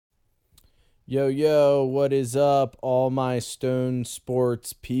Yo, yo, what is up, all my Stone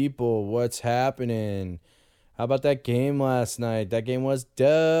Sports people? What's happening? How about that game last night? That game was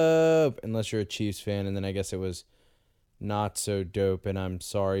dope. Unless you're a Chiefs fan, and then I guess it was not so dope, and I'm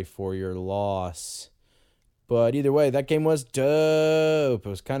sorry for your loss. But either way, that game was dope. It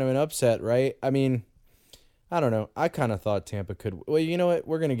was kind of an upset, right? I mean, I don't know. I kind of thought Tampa could. Well, you know what?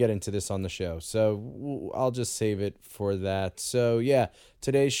 We're going to get into this on the show. So I'll just save it for that. So, yeah,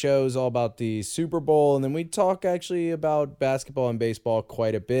 today's show is all about the Super Bowl. And then we talk actually about basketball and baseball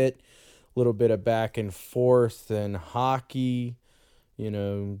quite a bit. A little bit of back and forth and hockey. You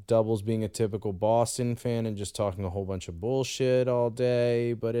know, doubles being a typical Boston fan and just talking a whole bunch of bullshit all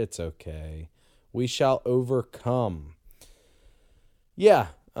day. But it's okay. We shall overcome. Yeah.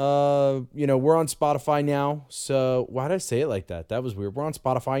 We're on Spotify now. So why did I say it like that? That was weird. We're on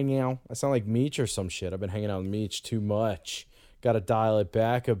Spotify now. I sound like Meech or some shit. I've been hanging out with Meech too much. Got to dial it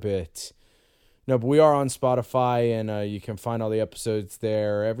back a bit. No, but we are on Spotify, and you can find all the episodes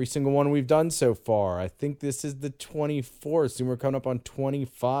there. Every single one we've done so far. I think this is the 24th. Soon we're coming up on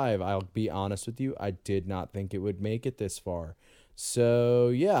 25. I'll be honest with you. I did not think it would make it this far. So,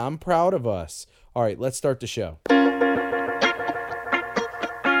 yeah, I'm proud of us. All right, let's start the show.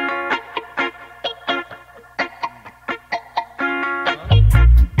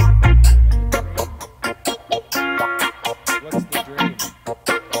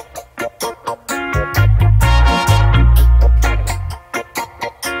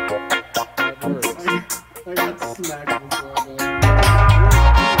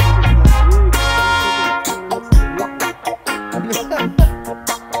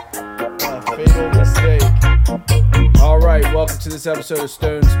 Episode of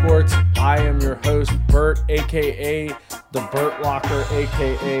Stone Sports. I am your host, Bert, aka the Bert Locker,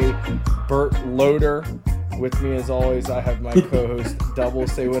 aka Bert Loader. With me, as always, I have my co-host, Double.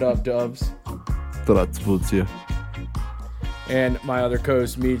 Say what up, Dubs. Здравствуйте. And my other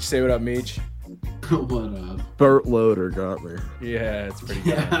co-host, Meech. Say what up, Meech. What up? Bert Loader got me. Yeah, it's pretty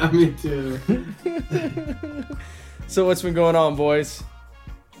good. Yeah, me too. So what's been going on, boys?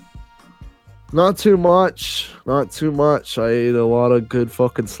 Not too much. I ate a lot of good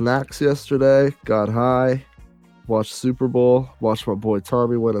fucking snacks yesterday. Got high. Watched Super Bowl. Watched my boy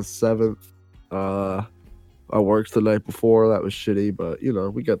Tommy win a 7th. I worked the night before. That was shitty, but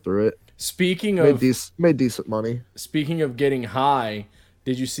we got through it. Speaking made decent money. Speaking of getting high,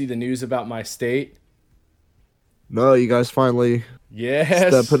 did you see the news about my state? No, you guys finally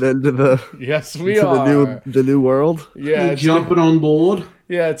stepping into the we are the new world. Yeah, jumping on board.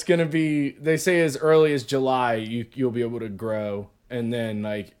 Yeah, it's gonna be. They say as early as July, you'll be able to grow, and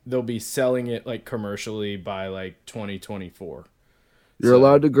then they'll be selling it commercially by 2024. You're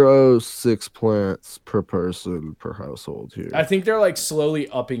allowed to grow 6 plants per person per household here. I think they're slowly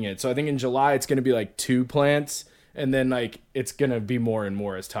upping it. So I think in July it's gonna be 2 plants, and then it's gonna be more and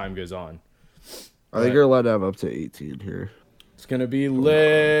more as time goes on. I think you're allowed to have up to 18 here. It's gonna be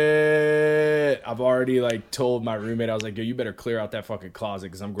lit. I've already told my roommate, I was like, yo, you better clear out that fucking closet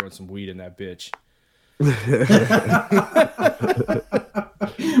because I'm growing some weed in that bitch.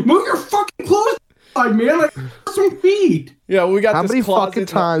 Move your fucking clothes aside, man. Some weed. Yeah, we got How this many fucking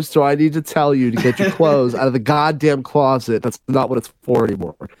times do I need to tell you to get your clothes out of the goddamn closet? That's not what it's for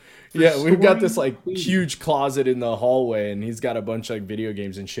anymore. Yeah, we've got this huge closet in the hallway, and he's got a bunch of video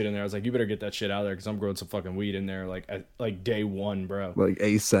games and shit in there. I was like, you better get that shit out of there because I'm growing some fucking weed in there at day one, bro.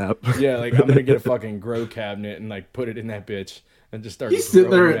 ASAP. Yeah, I'm gonna get a fucking grow cabinet and put it in that bitch and just start. He's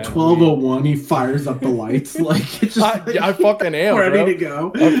sitting there at 12:01. He fires up the lights it's just. I fucking am ready to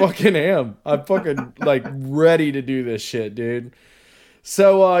go. I fucking am. I'm fucking ready to do this shit, dude.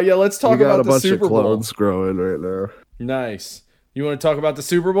 So let's talk about the Super Bowl. We got a bunch of clones growing right now. Nice. You want to talk about the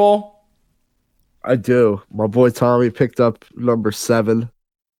Super Bowl? I do. My boy Tommy picked up number 7.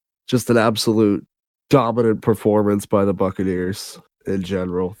 Just an absolute dominant performance by the Buccaneers in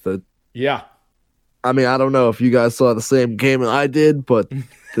general. Yeah. I mean, I don't know if you guys saw the same game I did, but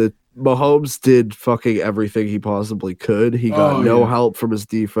the Mahomes did fucking everything he possibly could. He got no help from his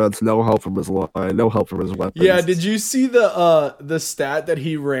defense, no help from his line, no help from his weapons. Yeah, did you see the stat that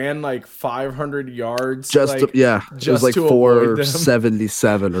he ran 500 yards? It was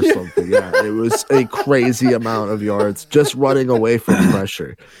 477 or something. Yeah, it was a crazy amount of yards just running away from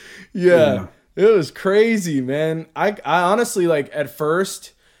pressure. Yeah, it was crazy, man. I honestly, at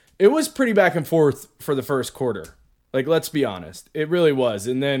first, it was pretty back and forth for the first quarter. Let's be honest. It really was.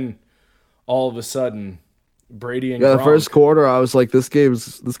 And then all of a sudden, Brady and Gronk. The first quarter, I was like, this going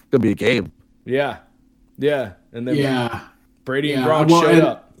to be a game. Yeah. Yeah. And then Brady and Gronk showed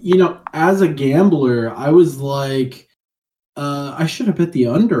up. As a gambler, I was like, I should have bet the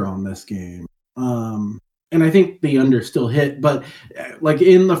under on this game. And I think the under still hit, but like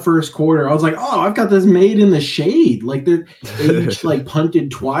in the first quarter, I was like, "Oh, I've got this made in the shade." Like they each like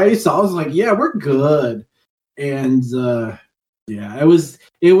punted twice. I was like, "Yeah, we're good." And yeah, it was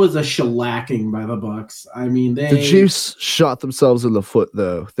a shellacking by the Bucks. I mean, The Chiefs shot themselves in the foot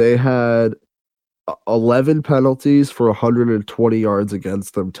though. They had 11 penalties for 120 yards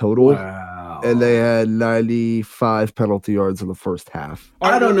against them total. Wow. And they had 95 penalty yards in the first half.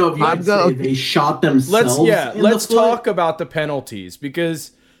 I don't know if you could say they shot themselves. Let's talk about the penalties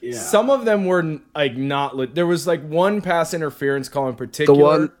because some of them were like not. There was like one pass interference call in particular. The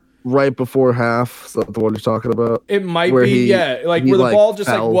one right before half, is that the one you're talking about? It might be, like where the ball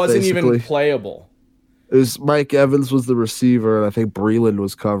just like wasn't even playable. It was Mike Evans was the receiver, and I think Breeland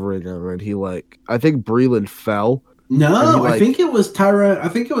was covering him, and I think Breeland fell. No, I think it was Tyra. I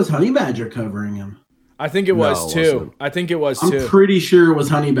think it was Honey Badger covering him. I think it was too. I think it was too. I'm pretty sure it was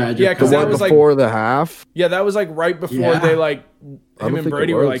Honey Badger. Yeah, because that was before the half. Yeah, that was like right before they like him and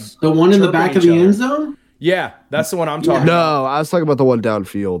Brady were like the one in the back of the end zone. Yeah, that's the one I'm talking about. No, I was talking about the one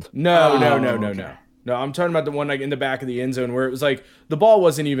downfield. No. No, I'm talking about the one like in the back of the end zone where it was like the ball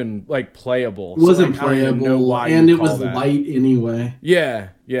wasn't even like playable. It wasn't playable, and it was light anyway. Yeah,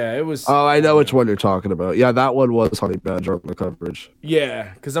 it was. Oh, I know which one you're talking about. Yeah, that one was Honey Badger on the coverage.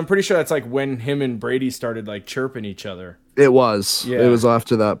 Yeah, because I'm pretty sure that's like when him and Brady started like chirping each other. It was. Yeah. It was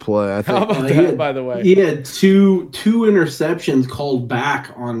after that play. I think. How about that, by the way? He had two interceptions called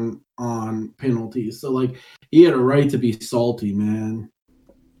back on penalties, so like he had a right to be salty, man.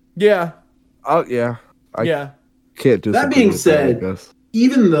 Yeah. Oh yeah. I can't do that. Being said,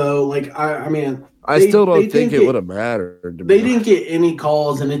 even though like I mean, I still don't think it would have mattered. They didn't get any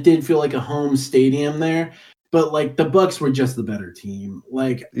calls, and it did feel like a home stadium there. But like the Bucks were just the better team.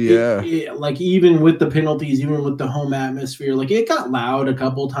 Like like even with the penalties, even with the home atmosphere, like it got loud a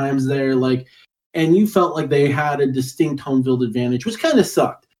couple times there. Like, and you felt like they had a distinct home field advantage, which kind of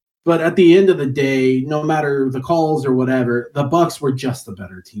sucked. But at the end of the day, no matter the calls or whatever, the Bucks were just the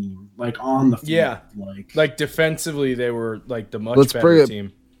better team. Like on the field. Yeah. Like defensively, they were like the much better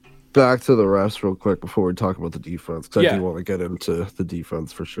team. Back to the refs real quick before we talk about the defense, because I do want to get into the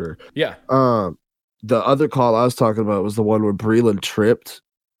defense for sure. Yeah. The other call I was talking about was the one where Breeland tripped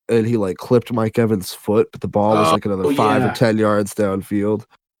and he like clipped Mike Evans' foot, but the ball was like another 5 or 10 yards downfield.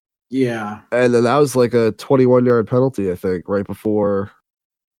 Yeah. And then that was like a 21-yard penalty, I think, right before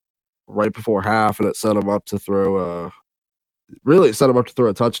half, and it set them up to throw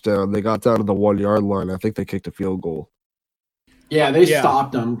a touchdown. They got down to the 1-yard line. I think they kicked a field goal. Yeah, they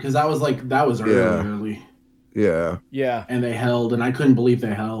stopped them because that was early. Yeah. Yeah. And they held, and I couldn't believe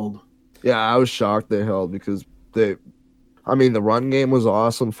they held. Yeah, I was shocked they held because the run game was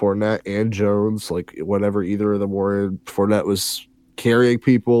awesome. Fournette and Jones, like whenever either of them were in, Fournette was carrying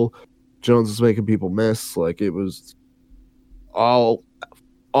people. Jones was making people miss. Like it was all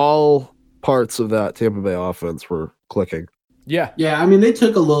parts of that Tampa Bay offense were clicking. Yeah. Yeah, I mean, they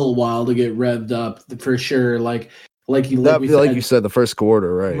took a little while to get revved up for sure. Like you said, the first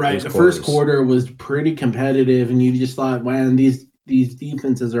quarter, right? Right. The first quarter was pretty competitive, and you just thought, man, these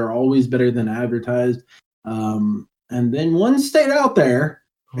defenses are always better than advertised. And then one stayed out there,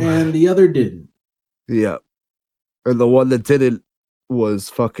 and the other didn't. Yeah. And the one that didn't was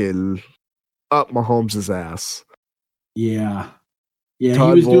fucking up Mahomes' ass. Yeah. Yeah,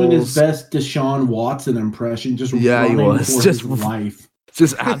 Todd he was doing his best Deshaun Watson impression, just running for his life.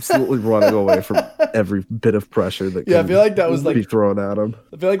 Just absolutely running away from every bit of pressure that I feel like that was be thrown at him.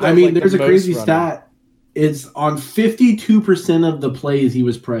 I feel like there's a crazy stat. It's on 52% of the plays he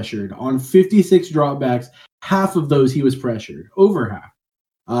was pressured. On 56 dropbacks, half of those he was pressured. Over half.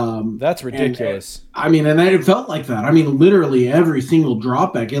 That's ridiculous. And it felt like that. I mean, literally every single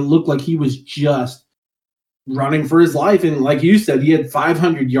dropback, it looked like he was just running for his life. And like you said, he had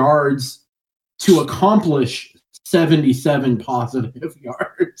 500 yards to accomplish 77 positive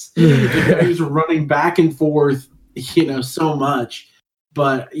yards. He was running back and forth, so much.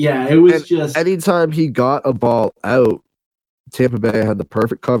 But yeah, it was just anytime he got a ball out, Tampa Bay had the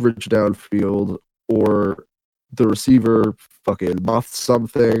perfect coverage downfield, or the receiver fucking muffed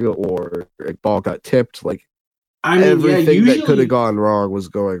something, or a ball got tipped. Like everything that could have gone wrong was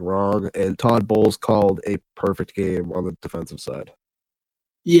going wrong, and Todd Bowles called a perfect game on the defensive side.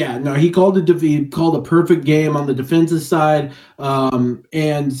 Yeah, no, he called a perfect game on the defensive side, and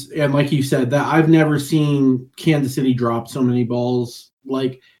like you said, that I've never seen Kansas City drop so many balls.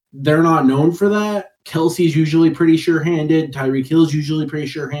 Like, they're not known for that. Kelsey's usually pretty sure-handed. Tyreek Hill's usually pretty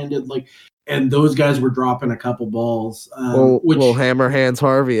sure-handed. Like, and those guys were dropping a couple balls. Little hammer hands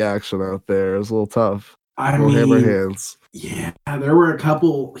Harvey action out there. It was a little tough. I no mean, hammer hands. Yeah, there were a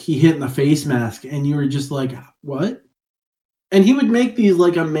couple he hit in the face mask, and you were just like, what? And he would make these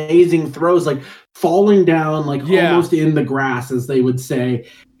like amazing throws, like falling down, like almost in the grass, as they would say.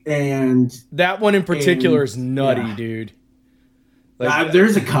 And that one in particular is nutty, dude. Like,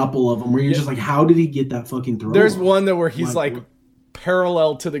 there's a couple of them where you're just like, how did he get that fucking throw? There's one where he's like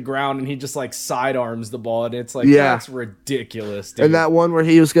parallel to the ground and he just like sidearms the ball, and it's like, that's ridiculous, dude. And that one where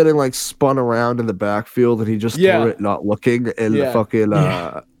he was getting like spun around in the backfield and he just threw it not looking, and the fucking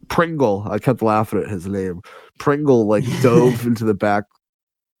Pringle, I kept laughing at his name. Pringle like dove into the back,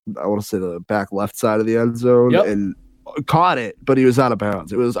 I want to say the back left side of the end zone and caught it, but he was out of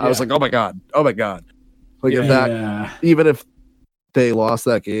bounds. It was I was like, oh my god. Like if that, even if they lost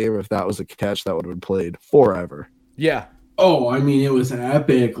that game, if that was a catch, that would have been played forever. Yeah. Oh, I mean, it was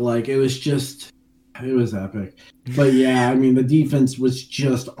epic. Like, it was epic. But yeah, I mean, the defense was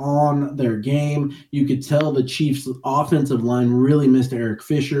just on their game. You could tell the Chiefs' offensive line really missed Eric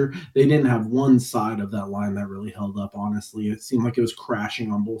Fisher. They didn't have one side of that line that really held up, honestly. It seemed like it was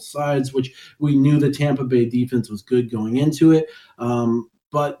crashing on both sides, which we knew the Tampa Bay defense was good going into it.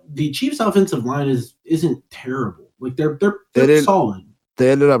 But the Chiefs' offensive line isn't terrible. Like, they're solid.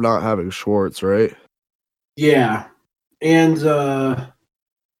 They ended up not having Schwartz, right? Yeah. And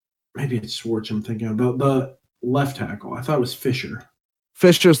maybe it's Schwartz I'm thinking about. The left tackle. I thought it was Fisher.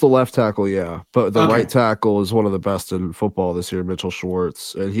 Fisher's the left tackle, yeah. But the right tackle is one of the best in football this year, Mitchell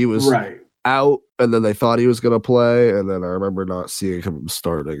Schwartz. And he was out, and then they thought he was going to play, and then I remember not seeing him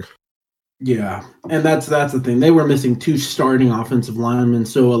starting. Yeah, and that's the thing. They were missing two starting offensive linemen,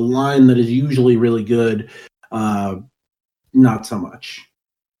 so a line that is usually really good, not so much.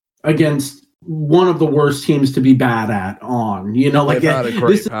 Against one of the worst teams to be bad at like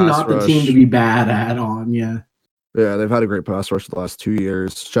this is not the team to be bad at Yeah, they've had a great pass rush the last 2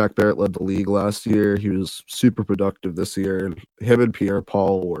 years. Shaq Barrett led the league last year. He was super productive this year, and him and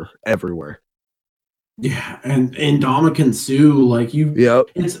Pierre-Paul were everywhere. Yeah, and Ndamukong Suh, like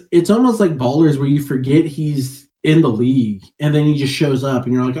it's almost like Ballers where you forget he's in the league, and then he just shows up,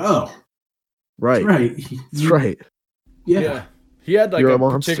 and you're like, oh, right, that's right. Yeah. He had like a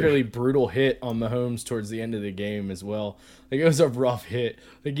particularly brutal hit on Mahomes towards the end of the game as well. Like, it was a rough hit.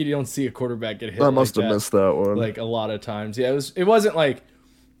 Like, you don't see a quarterback get hit. I must have missed that one. Like, a lot of times. Yeah, it wasn't like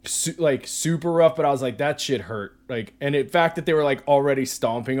super rough, but I was like, that shit hurt. Like, and the fact that they were like already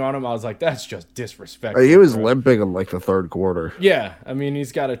stomping on him, I was like, that's just disrespectful. He was limping in like the third quarter. Yeah, I mean,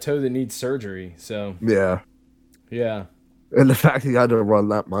 he's got a toe that needs surgery. So yeah. And the fact he had to run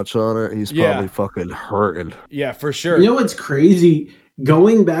that much on it, he's probably fucking hurting. Yeah, for sure. You know what's crazy?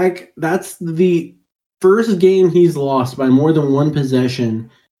 Going back, that's the first game he's lost by more than one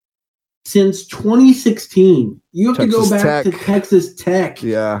possession since 2016. You have to go back to Texas Tech.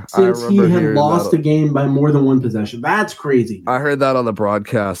 Yeah, since he had lost a game by more than one possession. That's crazy. I heard that on the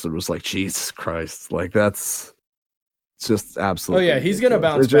broadcast and was like, Jesus Christ. Like, that's just absolutely. Oh, yeah, he's going to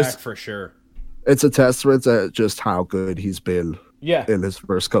bounce back for sure. It's a testament to just how good he's been in his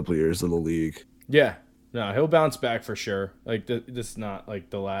first couple of years in the league. Yeah. No, he'll bounce back for sure. Like, this is not like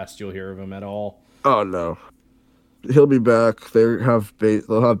the last you'll hear of him at all. Oh, no. He'll be back. They'll have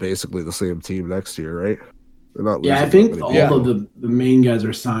basically the same team next year, right? They're not. Yeah, I think all of the main guys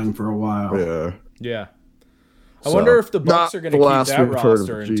are signed for a while. Yeah. I wonder if the Bucks are going to keep that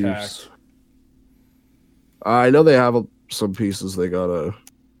roster intact. I know they have some pieces they gotta.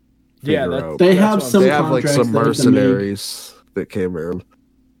 They have some. They have like some mercenaries that came in.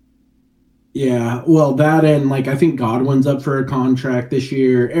 Yeah, well, that and like I think Godwin's up for a contract this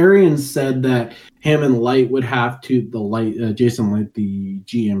year. Arians said that him and Light would have to Jason Light, the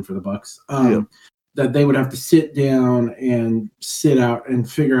GM for the Bucks, that they would have to sit down and sit out and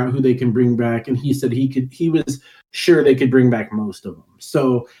figure out who they can bring back. And he said he was sure they could bring back most of them.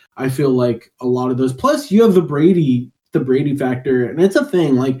 So I feel like a lot of those. Plus, you have the Brady factor, and it's a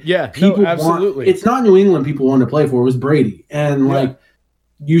thing. Like, people absolutely. It's not New England people want to play for. It was Brady, and like.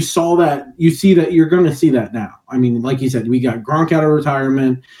 You saw that. You see that. You're going to see that now. I mean, like you said, we got Gronk out of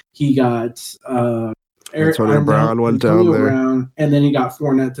retirement. He got Antonio Brown went down there, and then he got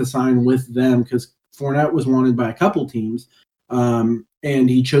Fournette to sign with them because Fournette was wanted by a couple teams, and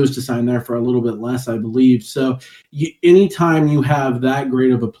he chose to sign there for a little bit less, I believe. So, anytime you have that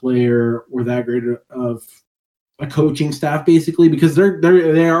great of a player or that great of a coaching staff, basically, because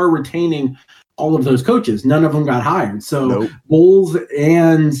they are retaining all of those coaches. None of them got hired. So Bowles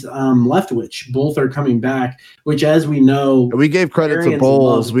and Leftwich both are coming back, which, as we know, we gave credit to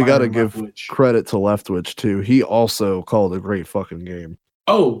Bowles. We got to give credit to Leftwich too. He also called a great fucking game.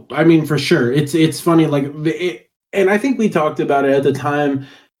 Oh, I mean, for sure. It's funny. Like, and I think we talked about it at the time.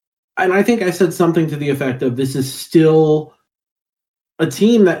 and I think I said something to the effect of this is still a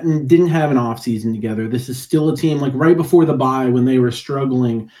team that didn't have an offseason together. This is still a team like right before the bye when they were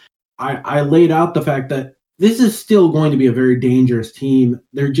struggling. I laid out the fact that this is still going to be a very dangerous team.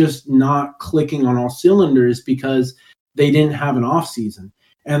 They're just not clicking on all cylinders because they didn't have an offseason.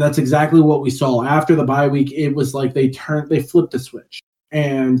 And that's exactly what we saw after the bye week. It was like they flipped the switch.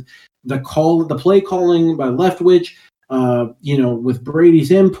 And the play calling by Leftwich, with Brady's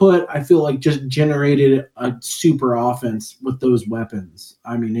input, I feel like just generated a super offense with those weapons.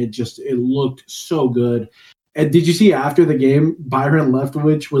 I mean, it looked so good. And did you see after the game, Byron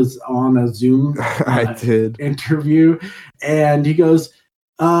Leftwich was on a Zoom interview, and he goes,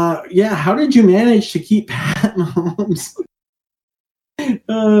 how did you manage to keep Pat Mahomes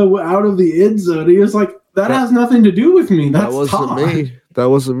out of the end zone? He was like, that has nothing to do with me. That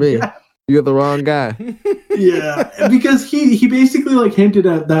wasn't me. Yeah. You're the wrong guy. Yeah, because he basically like hinted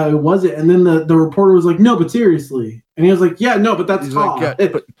at that it wasn't, and then the reporter was like, no, but seriously. And he was like, yeah, no, but that's Todd. Like,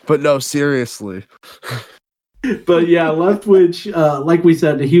 yeah, but no, seriously. But yeah, Leftwich, like we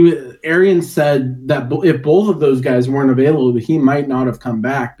said, Arians said that if both of those guys weren't available, he might not have come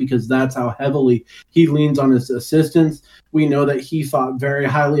back because that's how heavily he leans on his assistants. We know that he thought very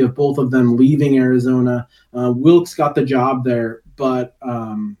highly of both of them leaving Arizona. Wilkes got the job there, but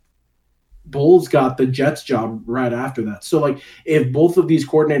Bowles got the Jets job right after that. So like if both of these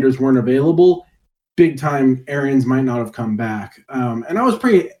coordinators weren't available, big time Arians might not have come back. And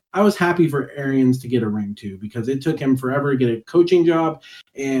I was happy for Arians to get a ring too, because it took him forever to get a coaching job,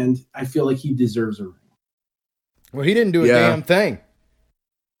 and I feel like he deserves a ring. Well, he didn't do a damn thing.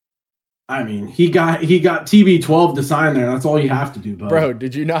 I mean, he got TB12 to sign there. That's all you have to do, bud. Bro,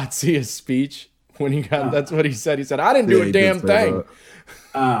 did you not see his speech when he got? That's what he said. He said, "I didn't do a damn thing."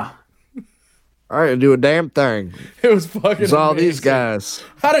 I didn't do a damn thing. It was fucking. It's all these guys.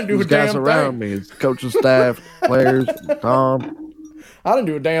 I didn't do a damn thing. Guys around me, it's coaching staff, players, Tom. I didn't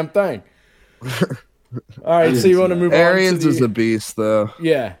do a damn thing. All right, so you want to move on? Arians is a beast, though.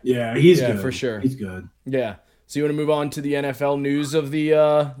 Yeah, he's good for sure. He's good. Yeah. So you want to move on to the NFL news of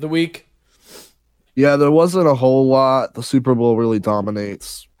the week? Yeah, there wasn't a whole lot. The Super Bowl really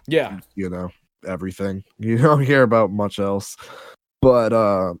dominates. Yeah, everything. You don't hear about much else.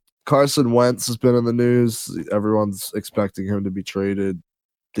 But Carson Wentz has been in the news. Everyone's expecting him to be traded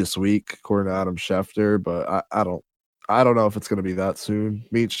this week, according to Adam Schefter. But I don't know if it's going to be that soon.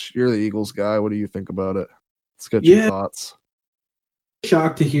 Meech, you're the Eagles guy. What do you think about it? Let's get your thoughts.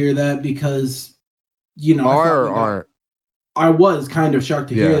 Shocked to hear that because, I was kind of shocked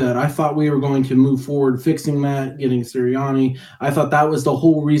to hear that. I thought we were going to move forward fixing that, getting Sirianni. I thought that was the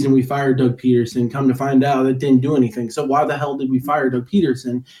whole reason we fired Doug Peterson. Come to find out, it didn't do anything. So why the hell did we fire Doug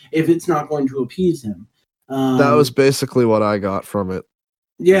Peterson if it's not going to appease him? That was basically what I got from it.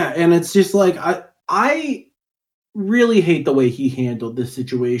 Yeah, and it's just like I really hate the way he handled this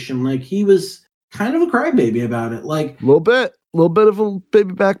situation. Like, he was kind of a crybaby about it. Like, a little bit of a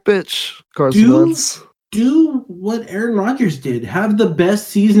baby back bitch. Carson Wentz. Do what Aaron Rodgers did. Have the best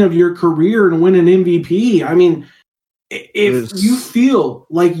season of your career and win an MVP. I mean, if you feel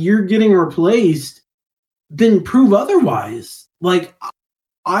like you're getting replaced, then prove otherwise. Like,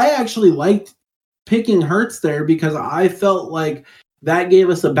 I actually liked picking Hurts there because I felt like that gave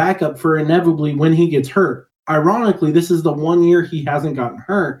us a backup for inevitably when he gets hurt. Ironically, this is the 1 year he hasn't gotten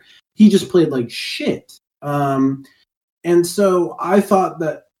hurt. He just played like shit. And so I thought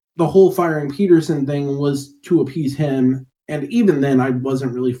that the whole firing Peterson thing was to appease him. And even then, I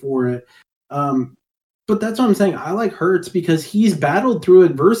wasn't really for it. But that's what I'm saying. I like Hurts because he's battled through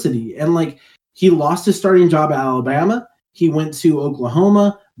adversity. And like, he lost his starting job at Alabama. He went to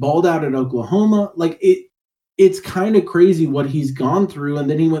Oklahoma, balled out at Oklahoma. Like, it's kind of crazy what he's gone through. And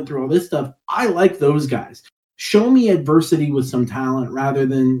then he went through all this stuff. I like those guys. Show me adversity with some talent rather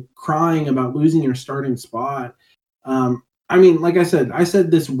than crying about losing your starting spot. I mean, like I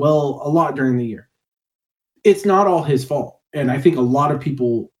said this a lot during the year. It's not all his fault. And I think a lot of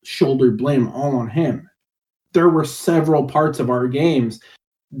people shoulder blame all on him. There were several parts of our games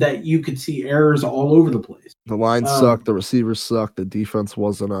that you could see errors all over the place. The line sucked. The receivers sucked. The defense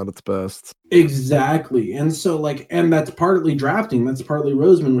wasn't at its best. Exactly. And so, and that's partly drafting. That's partly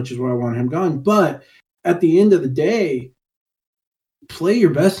Roseman, which is why I want him gone. But at the end of the day, play your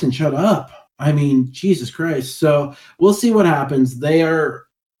best and shut up. I mean, Jesus Christ. So we'll see what happens. They are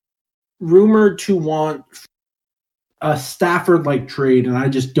rumored to want a Stafford-like trade, and I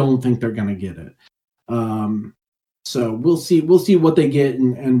just don't think they're going to get it. So we'll see. We'll see what they get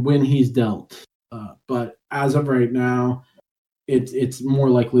and when he's dealt. But as of right now, it's more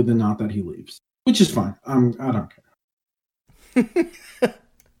likely than not that he leaves, which is fine. I don't care.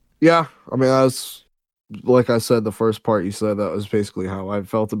 Yeah, I mean, like I said, the first part you said, that was basically how I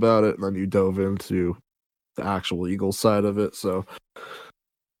felt about it, and then you dove into the actual Eagles side of it. So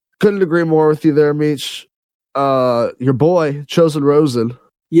couldn't agree more with you there, Meech. Your boy, Chosen Rosen.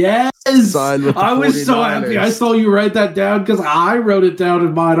 Yes, I was so happy. I saw you write that down because I wrote it down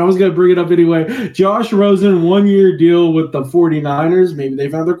in mine. I was going to bring it up anyway. Josh Rosen, 1-year deal with the 49ers. Maybe they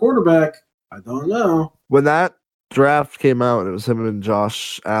found their quarterback. I don't know. When that draft came out, and it was him and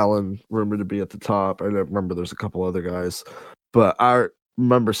Josh Allen rumored to be at the top. I don't remember there's a couple other guys, but I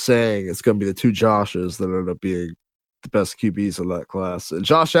remember saying it's going to be the two Joshes that ended up being the best QBs in that class. And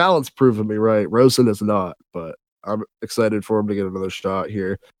Josh Allen's proven me right. Rosen is not, but I'm excited for him to get another shot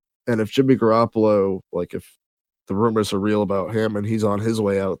here. And if Jimmy Garoppolo, like if the rumors are real about him and he's on his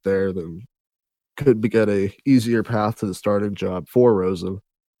way out there, then could get a easier path to the starting job for Rosen.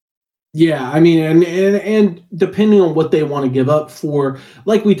 Yeah, I mean, and depending on what they want to give up for,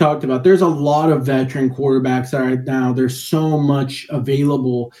 like we talked about, there's a lot of veteran quarterbacks right now. There's so much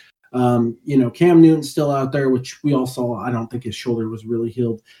available. Cam Newton's still out there, which we all saw. I don't think his shoulder was really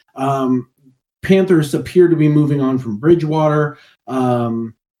healed. Panthers appear to be moving on from Bridgewater.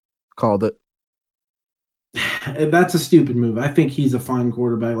 Called it. That's a stupid move. I think he's a fine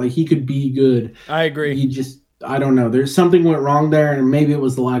quarterback. Like, he could be good. I agree. I don't know. There's something went wrong there, and maybe it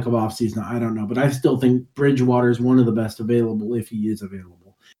was the lack of offseason. I don't know. But I still think Bridgewater is one of the best available if he is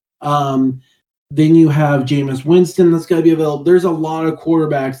available. Then you have Jameis Winston that's got to be available. There's a lot of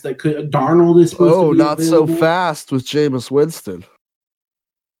quarterbacks that could. Darnold is supposed to be not available. So fast with Jameis Winston.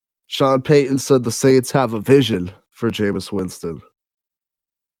 Sean Payton said the Saints have a vision for Jameis Winston.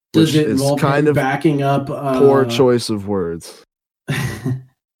 Does it involve kind of backing up? Poor choice of words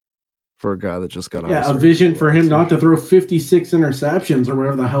for a guy that just got a vision for him not to throw 56 interceptions or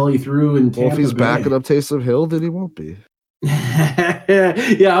whatever the hell he threw in Tampa Well, if he's Bay. backing up Taysom Hill, then he won't be.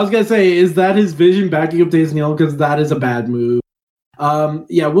 Yeah, I was gonna say, is that his vision, backing up Taysom Hill? Because that is a bad move.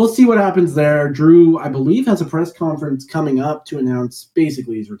 We'll see what happens there. Drew, I believe, has a press conference coming up to announce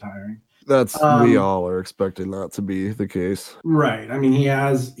basically he's retiring. We all are expecting that to be the case. Right. I mean, he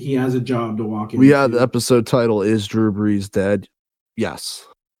has a job to walk into. We had the episode title, Is Drew Brees Dead? Yes.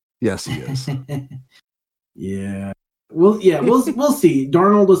 Yes, he is. Yeah. We'll see.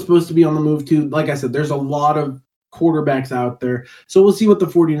 Darnold is supposed to be on the move too. Like I said, there's a lot of quarterbacks out there. So we'll see what the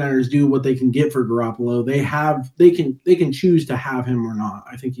 49ers do, what they can get for Garoppolo. They can choose to have him or not.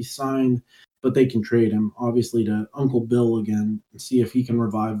 I think he's signed, but they can trade him, obviously, to Uncle Bill again and see if he can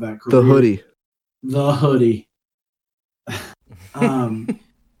revive that career. The hoodie.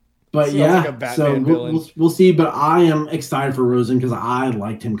 But yeah, like so we'll see. But I am excited for Rosen because I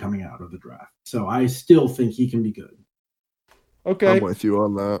liked him coming out of the draft. So I still think he can be good. Okay. I'm with you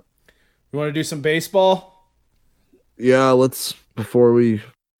on that. You want to do some baseball? Yeah, before we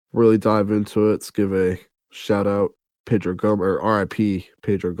really dive into it, let's give a shout out Pedro Gomez, or RIP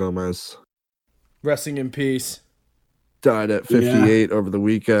Pedro Gomez. Resting in peace. Died at 58 over the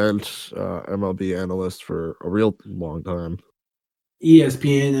weekend. MLB analyst for a real long time.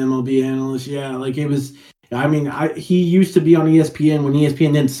 ESPN MLB analyst, yeah. Like it was. I mean, he used to be on ESPN when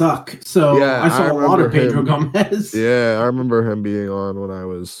ESPN didn't suck. So yeah, I saw a lot of Pedro Gomez. Yeah, I remember him being on when I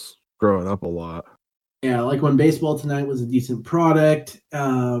was growing up a lot. Yeah, like when Baseball Tonight was a decent product.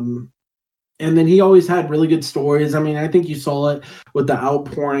 And then he always had really good stories. I mean, I think you saw it with the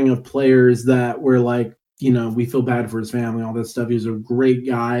outpouring of players that were like, we feel bad for his family, all that stuff. He was a great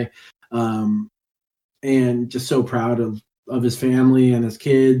guy, and just so proud of his family and his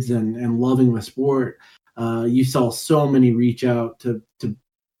kids and loving the sport. You saw so many reach out to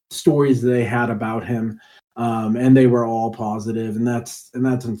stories that they had about him, and they were all positive, and that's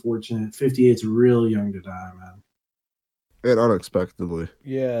unfortunate. 58's really young to die, man. And unexpectedly.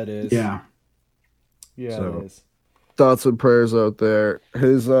 Yeah, it is. Yeah. Yeah, so, it is. Thoughts and prayers out there.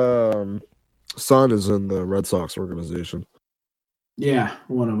 His son is in the Red Sox organization. Yeah,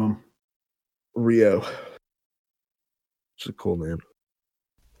 one of them. Rio. It's a cool name.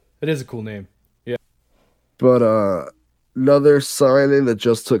 It is a cool name. Yeah. But another signing that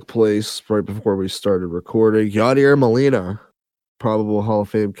just took place right before we started recording. Yadier Molina, probable Hall of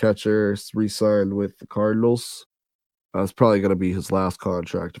Fame catcher, re-signed with the Cardinals. It's probably going to be his last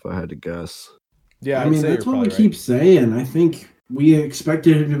contract if I had to guess. Yeah, I mean, that's what we keep saying. I think we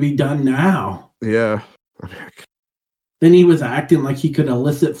expected him to be done now. Yeah. Then he was acting like he could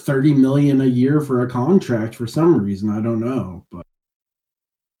elicit $30 million a year for a contract for some reason. I don't know, but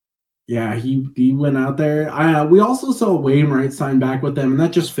yeah, he went out there. We also saw Wainwright sign back with them, and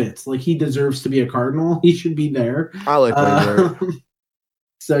that just fits. Like, he deserves to be a Cardinal. He should be there. I like Wainwright.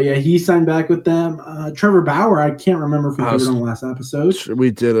 So yeah, he signed back with them. Trevor Bauer, I can't remember if we covered on the last episode. We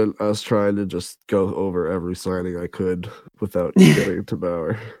didn't. I was trying to just go over every signing I could without getting to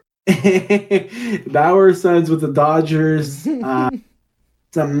Bauer. Bauer signs with the Dodgers.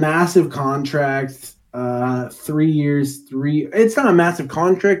 It's a massive contract. 3 years, It's not a massive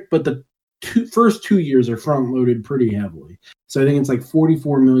contract, but the first 2 years are front loaded pretty heavily. So I think it's like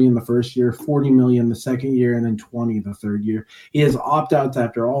 $44 million the first year, $40 million the second year, and then $20 the third year. He has opt-outs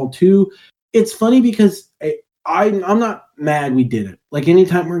after all two. It's funny because I'm not mad we did it. Like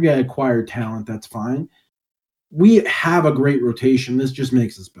anytime we're gonna acquire talent, that's fine. We have a great rotation. This just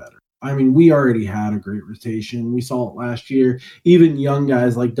makes us better. I mean, we already had a great rotation. We saw it last year. Even young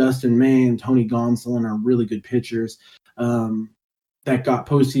guys like Dustin May and Tony Gonsolin are really good pitchers that got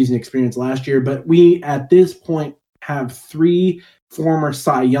postseason experience last year. But we, at this point, have 3 former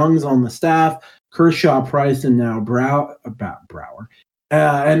Cy Youngs on the staff: Kershaw, Price, and now Bauer.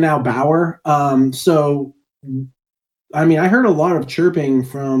 So, I mean, I heard a lot of chirping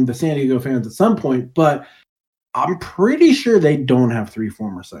from the San Diego fans at some point, but I'm pretty sure they don't have 3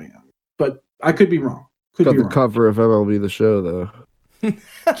 former Cy Youngs. But I could be wrong. Got the cover of MLB The Show, though.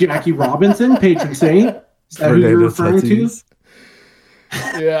 Jackie Robinson, patron saint. Is that who you're referring to?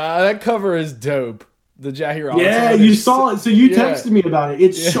 Yeah, that cover is dope. The Jackie Robinson. Yeah, you saw it. So you texted me about it.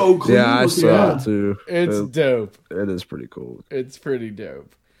 It's so cool. Yeah, I saw it too. It's dope. It is pretty cool. It's pretty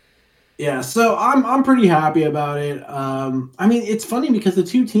dope. Yeah, so I'm pretty happy about it. I mean, it's funny because the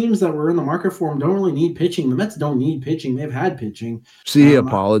 2 teams that were in the market for him don't really need pitching. The Mets don't need pitching. They've had pitching. See, he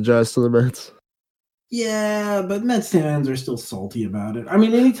apologized to the Mets. Yeah, but Mets fans are still salty about it. I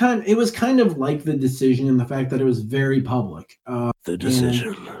mean, anytime it was kind of like the decision and the fact that it was very public. The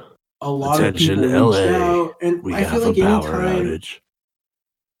decision. A lot Attention, of people reached out, and we I feel have like a power anytime, outage.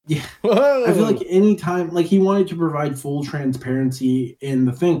 Yeah, I feel like anytime, like he wanted to provide full transparency in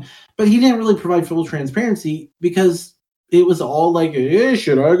the thing, but he didn't really provide full transparency because it was all like, hey,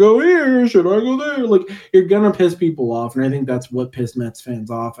 should I go here? Should I go there? Like, you're gonna piss people off, and I think that's what pissed Mets fans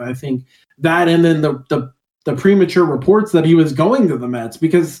off. I think that, and then the premature reports that he was going to the Mets,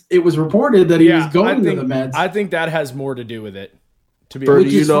 because it was reported that he was going to the Mets. I think that has more to do with it. To be Bernie,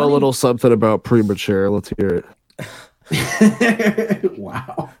 you know a little something about premature. Let's hear it.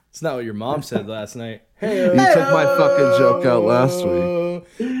 Wow. It's not what your mom said last night. Hey, you took my fucking joke out last week.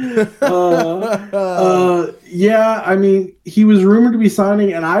 Yeah, I mean, he was rumored to be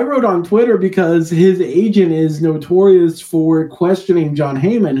signing, and I wrote on Twitter because his agent is notorious for questioning Jon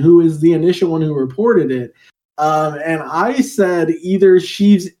Heyman, who is the initial one who reported it. And I said either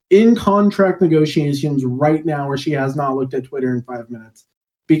she's in contract negotiations right now or she has not looked at Twitter in 5 minutes,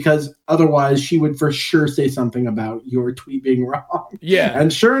 because otherwise she would for sure say something about your tweet being wrong. Yeah.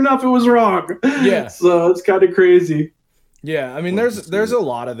 And sure enough, it was wrong. Yeah. So it's kind of crazy. Yeah. I mean, there's a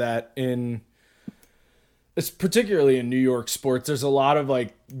lot of that it's particularly in New York sports. There's a lot of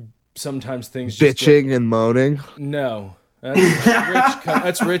like sometimes things bitching and moaning. No,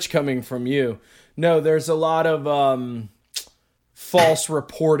 that's rich coming from you. No, there's a lot of false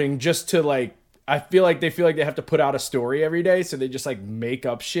reporting just to like, I feel like they have to put out a story every day. So they just like make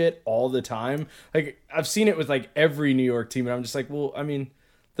up shit all the time. Like I've seen it with like every New York team. And I'm just like, well, I mean,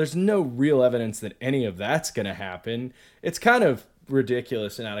 there's no real evidence that any of that's going to happen. It's kind of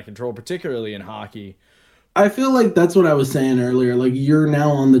ridiculous and out of control, particularly in hockey. I feel like that's what I was saying earlier. Like you're now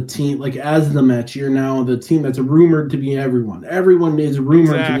on the team, like as the Mets, you're now the team that's rumored to be everyone. Everyone is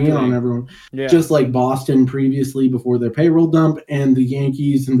rumored to be in on everyone. Yeah. Just like Boston previously before their payroll dump, and the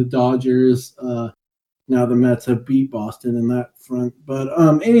Yankees and the Dodgers. Now the Mets have beat Boston in that front. But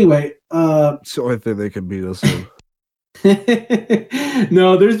anyway. It's the only thing they can beat us in.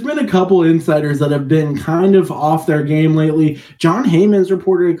 No, there's been a couple insiders that have been kind of off their game lately. Jon Heyman's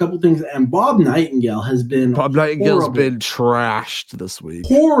reported a couple things, and Bob Nightingale's been trashed this week.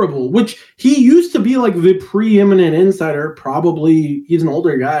 Horrible, which he used to be like the preeminent insider. Probably he's an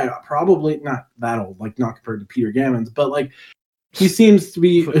older guy, probably not that old, like not compared to Peter Gammons, but like he seems to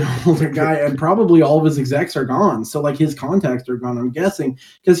be an older guy, and probably all of his execs are gone. So like his contacts are gone, I'm guessing,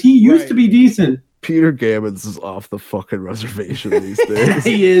 because he used to be decent. Peter Gammons is off the fucking reservation these days.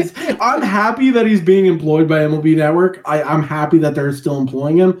 He is. I'm happy that he's being employed by MLB Network. I'm happy that they're still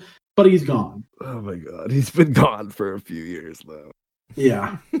employing him, but he's gone. Oh my God. He's been gone for a few years now.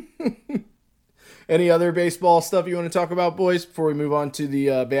 Yeah. Any other baseball stuff you want to talk about, boys, before we move on to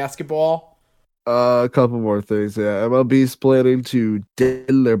the basketball? A couple more things. Yeah. MLB's planning to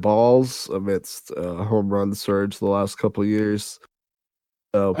dill their balls amidst home run surge the last couple of years.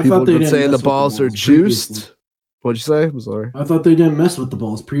 People have been saying the balls are juiced. What'd you say? I'm sorry. I thought they didn't mess with the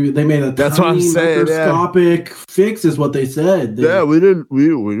balls. They made a That's what I'm saying, microscopic fix, is what they said. We didn't.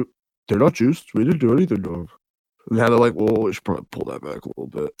 We they're not juiced. We didn't do anything to them. And now they're like, well, we should probably pull that back a little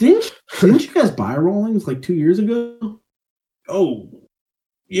bit. Didn't you guys buy Rawlings like 2 years ago? Oh,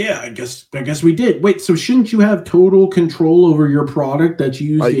 yeah. I guess we did. Wait, so shouldn't you have total control over your product that's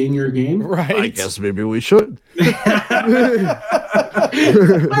used in your game? Right. I guess maybe we should.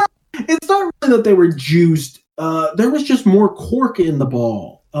 It's not really that they were juiced. There was just more cork in the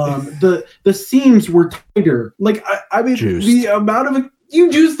ball. The seams were tighter. Like I mean, juiced. The amount of you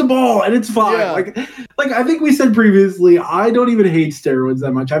juice the ball and it's fine. Yeah. Like I think we said previously, I don't even hate steroids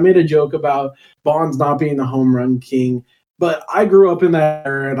that much. I made a joke about Bonds not being the home run king, but I grew up in that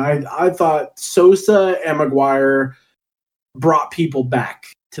era, and I thought Sosa and McGuire brought people back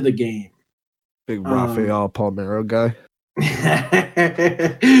to the game. Big Rafael Palmeiro guy.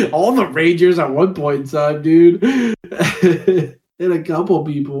 All the Rangers at one point in time, dude. And a couple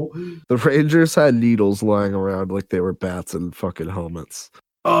people. The Rangers had needles lying around like they were bats and fucking helmets.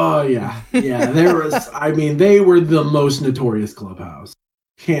 Oh yeah. There was. I mean, they were the most notorious clubhouse,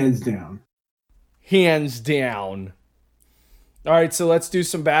 hands down. All right, so let's do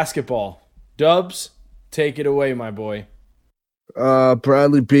some basketball. Dubs, take it away, my boy.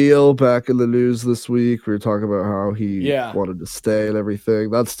 Bradley Beal back in the news this week. We were talking about how he wanted to stay and everything.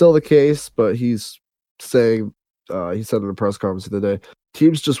 That's still the case, but he's saying, he said in a press conference the other day,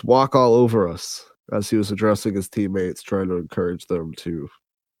 teams just walk all over us, as he was addressing his teammates, trying to encourage them to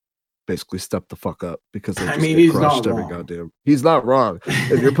basically step the fuck up because they just get crushed every goddamn. He's not wrong.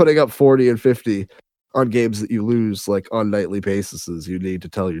 If you're putting up 40 and 50 on games that you lose like on nightly basis, you need to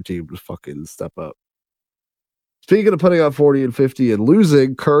tell your team to fucking step up. Speaking of putting up 40 and 50 and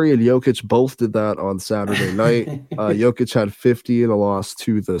losing, Curry and Jokic both did that on Saturday night. Jokic had 50 in a loss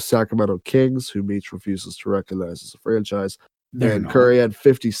to the Sacramento Kings, who Meach refuses to recognize as a franchise. Curry had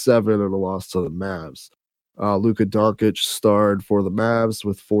 57 in a loss to the Mavs. Luka Doncic starred for the Mavs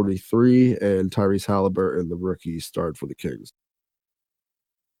with 43, and Tyrese Halliburton, the rookie, starred for the Kings.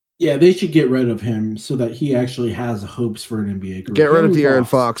 Yeah, they should get rid of him so that he actually has hopes for an NBA career. Get rid of De'Aaron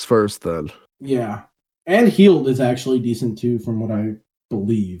Fox first, then. Yeah. And Hield is actually decent, too, from what I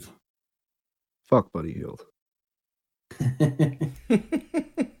believe. Fuck Buddy Hield.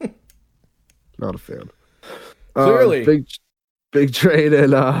 Not a fan. Clearly. Big trade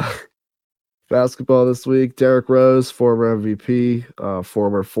in basketball this week. Derrick Rose, former MVP,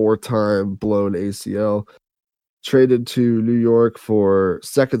 former 4-time blown ACL, traded to New York for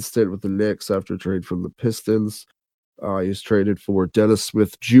second stint with the Knicks after trade from the Pistons. He was traded for Dennis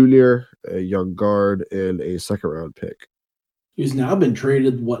Smith Jr., a young guard, and a second-round pick. He's now been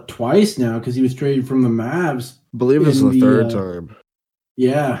traded, twice now, because he was traded from the Mavs. I believe it's the third time.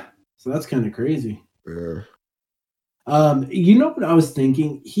 Yeah, so that's kind of crazy. Yeah. You know what I was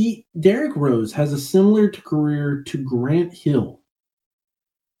thinking? Derrick Rose has a similar career to Grant Hill.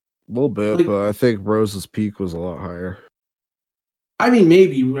 A little bit, but I think Rose's peak was a lot higher. I mean,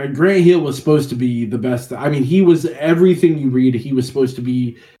 maybe. Grant Hill was supposed to be the best. I mean, he was everything you read. He was supposed to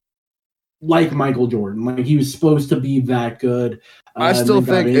be like Michael Jordan. Like, he was supposed to be that good. I still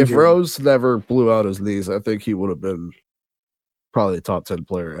think if Rose never blew out his knees, I think he would have been probably a top 10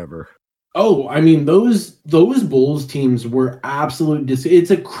 player ever. Oh, I mean, those Bulls teams were absolute. It's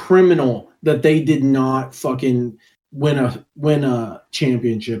a criminal that they did not fucking win a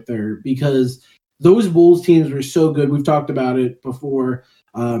championship there, because those Bulls teams were so good. We've talked about it before.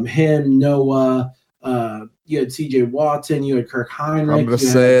 Him, Noah, you had CJ Watson, you had Kirk Heinrich. I'm going to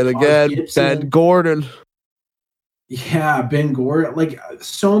say it again, Ben Gordon. Yeah, Ben Gordon. Like,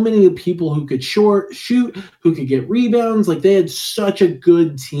 so many people who could shoot, who could get rebounds. Like, they had such a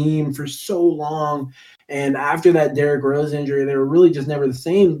good team for so long. And after that Derrick Rose injury, they were really just never the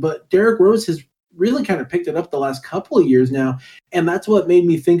same. But Derrick Rose has really kind of picked it up the last couple of years now. And that's what made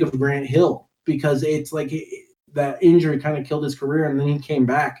me think of Grant Hill, because it's like that injury kind of killed his career, and then he came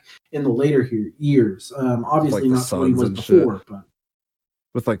back in the later years. Obviously like not what he was before, shit. But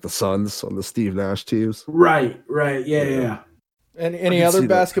with like the Suns on the Steve Nash teams. Right. Yeah. And any other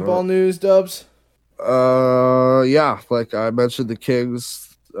basketball news, Dubs? Yeah, like I mentioned, the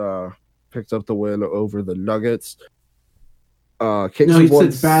Kings picked up the win over the Nuggets. Kings no, he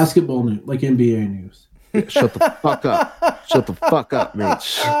said basketball news, like NBA news. Yeah, shut the fuck up. Shut the fuck up,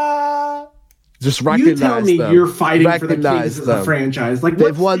 Mitch. Just recognize you tell me them. You're fighting for the Kings as a franchise. Like,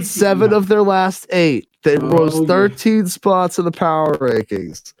 they've won 7 of their last 8. They rose 13 spots in the power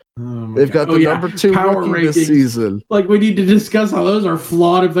rankings. They've got the number 2 power rookie rankings this season. Like, we need to discuss how those are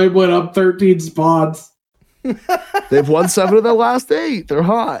flawed if they went up 13 spots. They've won 7 of their last 8. They're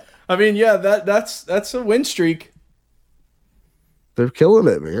hot. I mean, yeah, that's a win streak. They're killing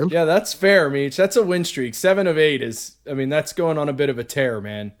it, man. Yeah, that's fair, Meech. That's a win streak. 7 of 8 is, I mean, that's going on a bit of a tear,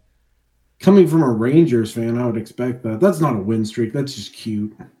 man. Coming from a Rangers fan, I would expect that. That's not a win streak. That's just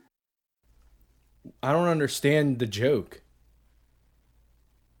cute. I don't understand the joke.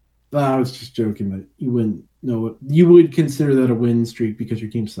 I was just joking that you wouldn't know it. You would consider that a win streak because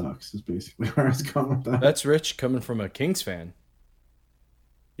your team sucks, is basically where I was going with that. That's rich coming from a Kings fan.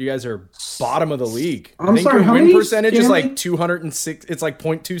 You guys are bottom of the league. I'm sorry, your how win many percentage is like 206. It's like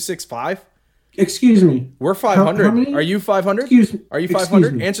 .265. Excuse me. We're 500. How many? Are you 500? Excuse me. Are you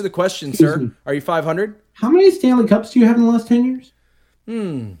 500? Answer the question, sir. Are you 500? How many Stanley Cups do you have in the last 10 years?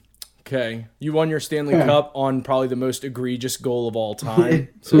 Okay. You won your Stanley Cup on probably the most egregious goal of all time.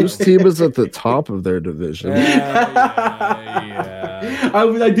 Whose team is at the top of their division? Yeah.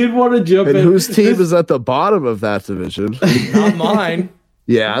 I did want to jump And in. whose team is at the bottom of that division? Not mine.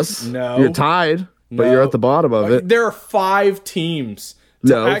 Yes. No. You're tied, but you're at the bottom of it. There are 5 teams.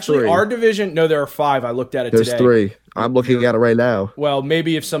 No, actually, 3. our division. No, there are 5. I looked at it There's today. 3. I'm looking at it right now. Well,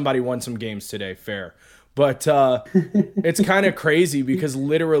 maybe if somebody won some games today, fair. But it's kind of crazy because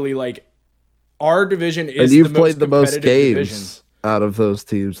literally, like, our division is And you've the played the most competitive games division. out of those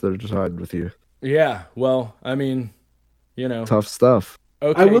teams that are tied with you. Yeah, well, I mean, you know. Tough stuff.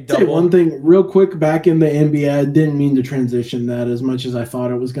 Okay, I will say one thing real quick back in the NBA. I didn't mean to transition that as much as I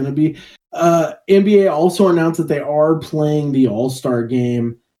thought it was going to be. NBA also announced that they are playing the All-Star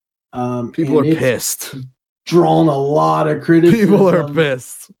game. People are pissed. Drawn a lot of criticism. People are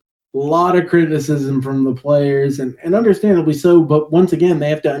pissed. A lot of criticism from the players, and understandably so. But once again, they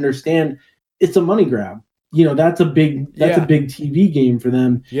have to understand it's a money grab. You know, that's a big TV game for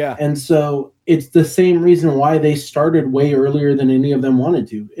them. Yeah. And so it's the same reason why they started way earlier than any of them wanted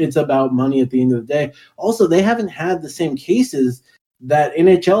to. It's about money at the end of the day. Also, they haven't had the same cases that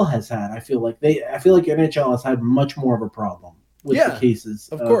NHL has had. I feel like NHL has had much more of a problem with the cases.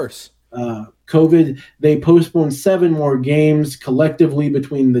 Of course. COVID, they postponed 7 more games collectively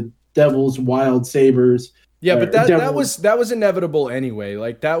between the Devils, Wild, Sabres. Yeah, but that was inevitable anyway.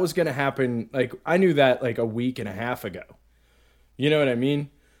 Like, that was going to happen. Like, I knew that like a week and a half ago. You know what I mean?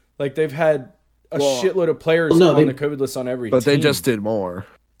 Like, they've had a shitload of players on the COVID list on every team. But they just did more.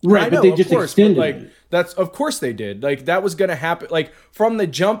 Right, but they just extended it. That's of course they did. Like, that was going to happen. Like, from the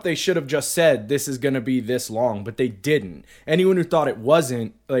jump, they should have just said this is going to be this long, but they didn't. Anyone who thought it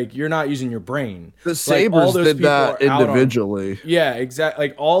wasn't, like, you're not using your brain. The Sabres did that individually. Yeah, exactly.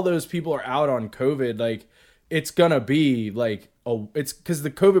 Like, all those people are out on COVID. Like, it's going to be like it's because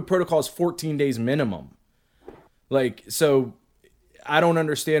the COVID protocol is 14 days minimum. Like, so I don't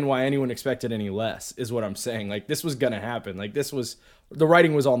understand why anyone expected any less, is what I'm saying. Like, this was going to happen. Like, the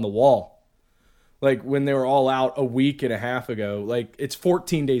writing was on the wall. Like, when they were all out a week and a half ago, like, it's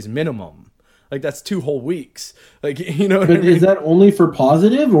 14 days minimum. Like, that's 2 whole weeks. Like, you know what I mean? Is that only for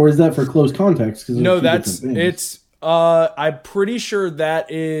positive or is that for close contacts? No, I'm pretty sure that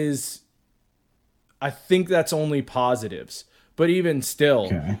is, I think that's only positives. But even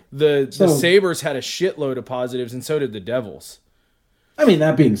still, the Sabres had a shitload of positives, and so did the Devils. I mean,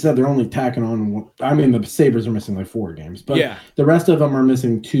 that being said, they're only tacking on. I mean, the Sabres are missing like 4 games, but the rest of them are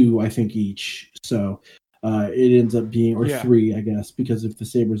missing 2, I think, each. So it ends up being 3, I guess, because if the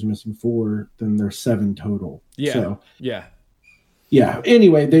Sabres are missing 4, then there's 7 total. Yeah. So, yeah.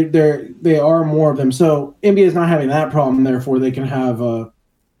 Anyway, they are more of them. So NBA is not having that problem. Therefore, they can have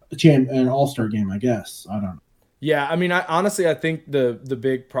an All-Star game, I guess. I don't know. Yeah, I mean, I think the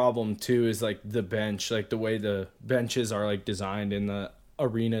big problem too is like the bench, like the way the benches are like designed in the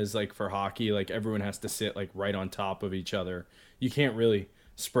arenas, like for hockey, like everyone has to sit like right on top of each other. You can't really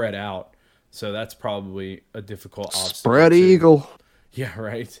spread out, so that's probably a difficult obstacle. Spread eagle. Yeah,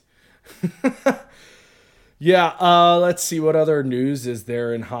 right. Yeah, let's see what other news is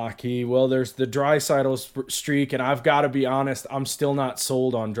there in hockey. Well, there's the Draisaitl streak, and I've got to be honest, I'm still not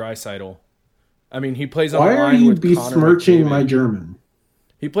sold on Draisaitl. I mean, he plays on a line with Connor McDavid. Why are you besmirching my German?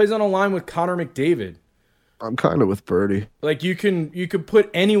 He plays on a line with Connor McDavid. I'm kind of with Birdie. Like, you could put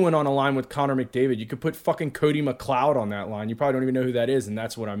anyone on a line with Connor McDavid. You could put fucking Cody McLeod on that line. You probably don't even know who that is, and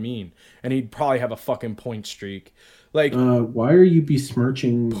that's what I mean. And he'd probably have a fucking point streak. Like, why are you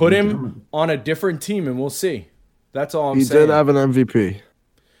besmirching? Put him German? On a different team, and we'll see. That's all I'm saying. He did have an MVP.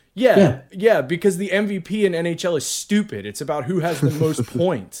 Yeah, because the MVP in NHL is stupid. It's about who has the most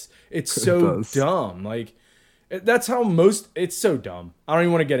points. It's so dumb. Like, that's how it's so dumb. I don't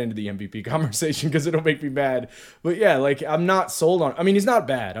even want to get into the MVP conversation because it'll make me mad. But yeah, like, I'm not sold on. I mean, he's not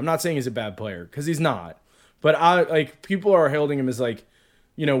bad. I'm not saying he's a bad player because he's not. But people are heralding him as like,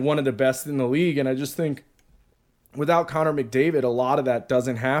 you know, one of the best in the league, and I just think without Connor McDavid, a lot of that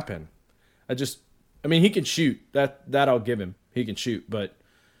doesn't happen. I mean, he can shoot. That I'll give him. He can shoot, but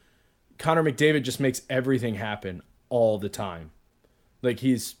Connor McDavid just makes everything happen all the time. Like,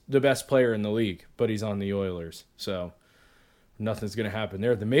 he's the best player in the league, but he's on the Oilers. So nothing's going to happen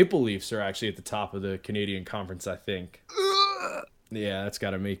there. The Maple Leafs are actually at the top of the Canadian Conference, I think. Yeah, that's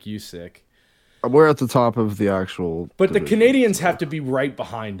got to make you sick. We're at the top of the actual But division, the Canadians have to be right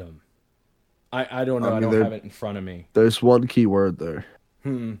behind them. I don't know. I don't have it in front of me. There's one key word there.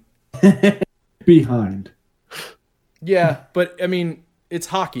 Behind. Yeah, but, I mean, it's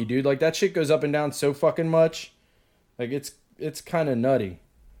hockey, dude. Like, that shit goes up and down so fucking much. Like, it's kind of nutty.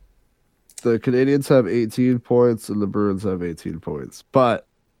 The Canadians have 18 points and the Bruins have 18 points. But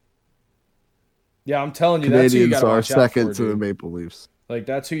yeah, I'm telling you, that's who you got to watch out for. Canadians are second to the Maple Leafs. Like,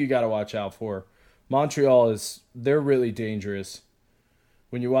 that's who you got to watch out for. Montreal they're really dangerous.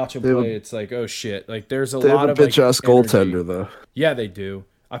 When you watch them play, it's like, oh shit. Like, there's a lot of bitch-ass goaltender, though. Yeah, they do.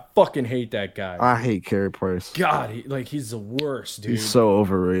 I fucking hate that guy. I hate Carey Price. God, he's the worst, dude. He's so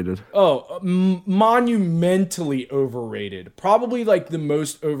overrated. Oh, monumentally overrated. Probably like the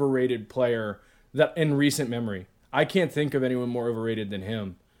most overrated player that in recent memory. I can't think of anyone more overrated than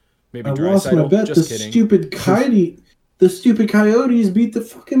him. Maybe I lost my bet. Just kidding. The stupid Coyotes beat the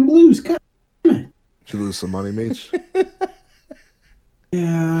fucking Blues. God damn it. Did you lose some money, Meech?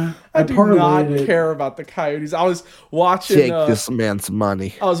 Yeah, I do not care about the Coyotes. I was watching. Take this man's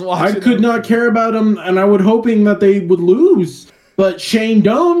money. I could not care about them, and I was hoping that they would lose. But Shane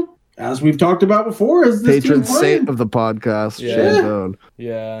Doan, as we've talked about before, is this patron saint of the podcast. Yeah. Shane Doan.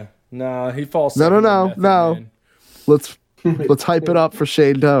 Yeah, no, he falls. No. Let's hype it up for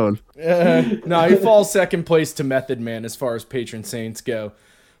Shane Doan. No, he falls second place to Method Man as far as patron saints go.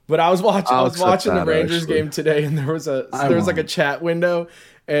 But I was watching the Rangers game today, and there was like a chat window,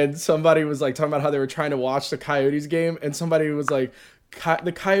 and somebody was like talking about how they were trying to watch the Coyotes game, and somebody was like,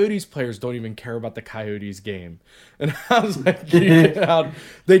 the Coyotes players don't even care about the Coyotes game. And I was like, yeah.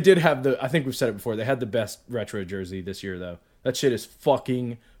 They did have I think we've said it before, they had the best retro jersey this year, though. That shit is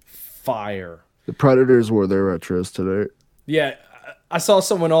fucking fire. The Predators wore their retros today. Yeah, I saw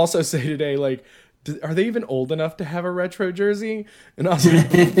someone also say today, like, are they even old enough to have a retro jersey? And I was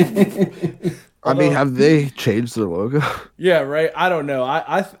like, I mean, have they changed their logo? Yeah, right. I don't know.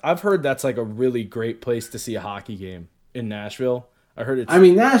 I've heard that's like a really great place to see a hockey game in Nashville. I heard it's. I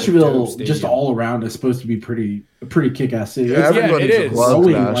mean, Nashville just all around is supposed to be a pretty kick-ass city. Yeah, it is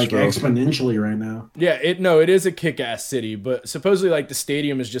growing like exponentially right now. Yeah, it is a kick-ass city, but supposedly like the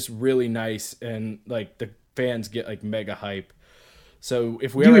stadium is just really nice and like the fans get like mega hype. So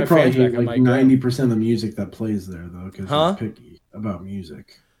if we ever have fans back, I might 90% of the music that plays there, though, because you're picky about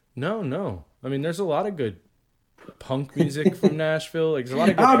music. No. I mean, there's a lot of good punk music from Nashville. Like, there's a lot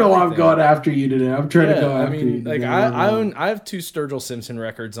of good I don't know. I'm going after you today. I'm trying to go after you. Like, I have 2 Sturgill Simpson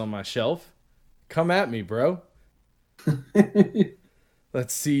records on my shelf. Come at me, bro.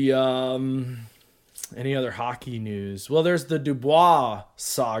 Let's see. Any other hockey news? Well, there's the Dubois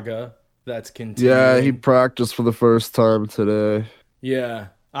saga that's continuing. Yeah, he practiced for the first time today. Yeah,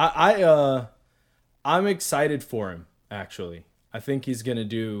 I'm excited for him. Actually, I think he's gonna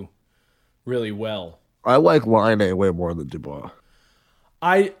do really well. I like Laine way more than Dubois.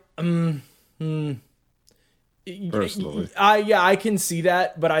 Personally, I can see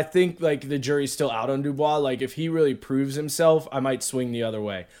that, but I think like the jury's still out on Dubois. Like if he really proves himself, I might swing the other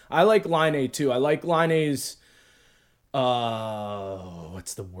way. I like Laine too. I like Laine's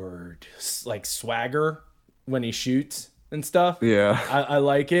what's the word? Like swagger when he shoots and stuff. Yeah. I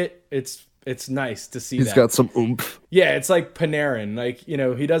like it. It's nice to see. He's got some oomph. Yeah, it's like Panarin. Like, you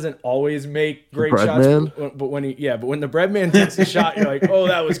know, he doesn't always make great shots, but when the bread man takes a shot, you're like, oh,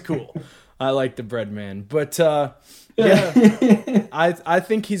 that was cool. I like the bread man. But yeah, I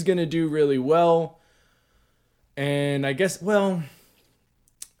think he's gonna do really well. And I guess, well,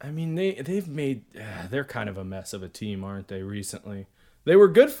 I mean, they're kind of a mess of a team, aren't they? Recently, they were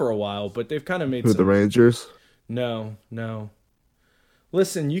good for a while, but they've kind of made the Rangers. No.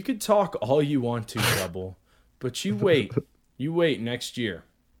 Listen, you could talk all you want to, Double, but you wait. You wait next year,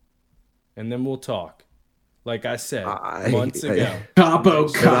 and then we'll talk. Like I said months ago.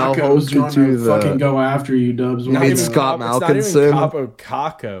 Capo's going to fucking go after you, Dubs. You mean Scott Malkinson? It's not even Capo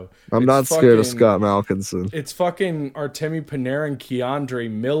Caco. I'm not scared of Scott Malkinson. It's fucking Artemi Panarin, Keandre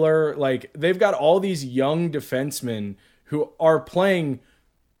Miller. Like, they've got all these young defensemen who are playing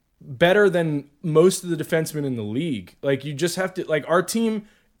better than most of the defensemen in the league. Like, you just have to, like, our team,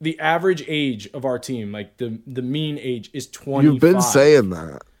 the average age of our team, like the mean age is 25. You've been saying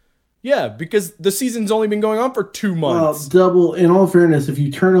that. Yeah, because the season's only been going on for 2 months. Well, Double, in all fairness, if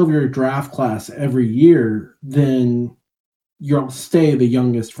you turn over your draft class every year, then you'll stay the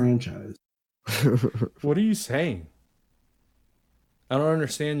youngest franchise. What are you saying? I don't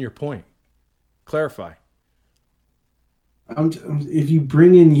understand your point. Clarify. If you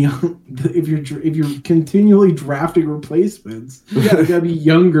bring in if you're continually drafting replacements, you gotta be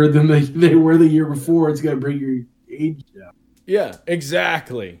younger than they were the year before. It's gotta bring your age down. Yeah,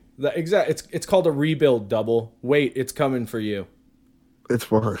 exactly. It's called a rebuild, Double. Wait, it's coming for you. It's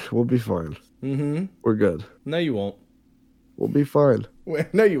fine. We'll be fine. Mm-hmm. We're good. No, you won't. We'll be fine.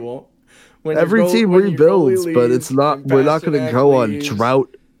 No, you won't. Every team rebuilds, but it's not. We're not going to go on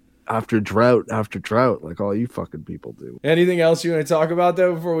drought after drought after drought like all you fucking people do. Anything else you want to talk about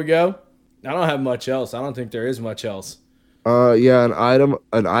though before we go? I don't have much else. I don't think there is much else. Yeah,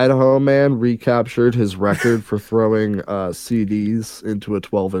 an Idaho man recaptured his record for throwing CDs into a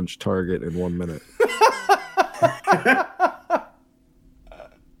 12-inch target in 1 minute.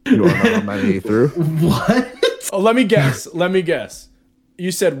 You want to know how many he threw? What? Oh, let me guess.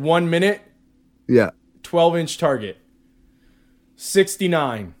 You said 1 minute? Yeah. 12-inch target.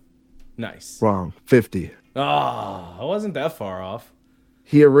 69. Nice. Wrong. 50. Ah, I wasn't that far off.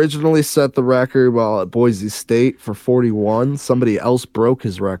 He originally set the record while at Boise State for 41. Somebody else broke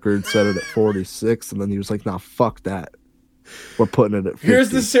his record, set it at 46, and then he was like, nah, fuck that. We're putting it at 50. Here's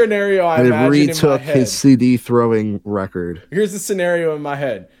the scenario I imagine in my head. And he retook his CD throwing record. Here's the scenario in my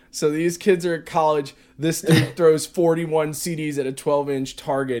head. So these kids are at college. This dude throws 41 CDs at a 12-inch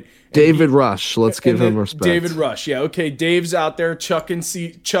target. David Rush. Let's give him respect. David Rush. Yeah, okay. Dave's out there chucking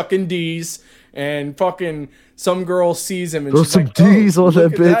D's, and fucking some girl sees him and there's she's some like, D's on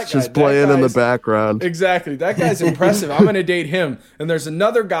that bitch that just playing in the background. Exactly. That guy's impressive. I'm going to date him. And there's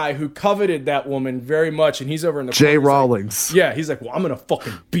another guy who coveted that woman very much, and he's over in the Jay Rawlings. Like, he's like, well, I'm going to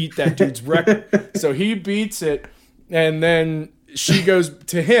fucking beat that dude's record. So he beats it, and then she goes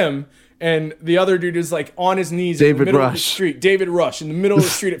to him, and the other dude is like on his knees in the middle of the street. David Rush in the middle of the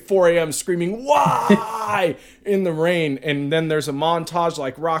street at 4 a.m. screaming, why? In the rain. And then there's a montage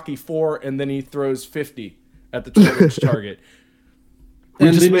like Rocky IV, and then he throws 50 at the 12-inch target.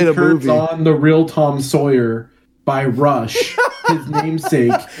 And then he turns on The Real Tom Sawyer by Rush, his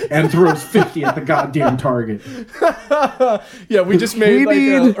namesake, and throws 50 at the goddamn target. Yeah, we just made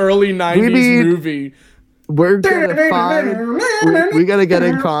an early 90s movie. We're gonna we gotta get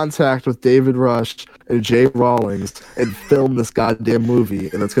in contact with David Rush and Jay Rawlings and film this goddamn movie,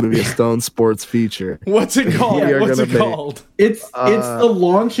 and it's gonna be a Stone Sports feature. What's it called? What's it called? It's the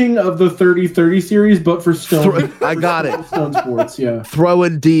launching of the 30-30 series, but for Stone. I got it. Stone Sports, yeah.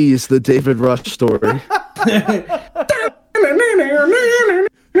 Throwing D's, the David Rush story.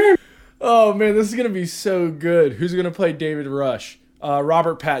 Oh man, this is gonna be so good. Who's gonna play David Rush?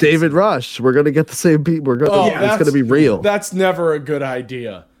 Robert Pattinson. David Rush. We're gonna get the same people. It's gonna be real. That's never a good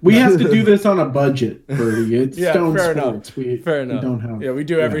idea. We have to do this on a budget, Bertie. It's Stone fair Sports. Enough. Fair enough. We don't have. We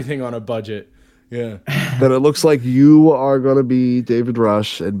do everything on a budget. Yeah. But it looks like you are gonna be David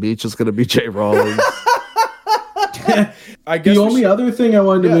Rush and Beach is gonna be Jay Rawlings. I guess the only other thing I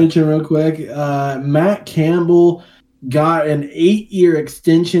wanted to mention real quick, Matt Campbell got an 8-year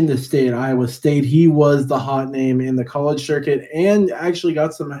extension to stay at Iowa State. He was the hot name in the college circuit and actually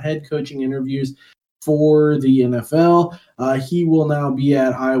got some head coaching interviews for the NFL. He will now be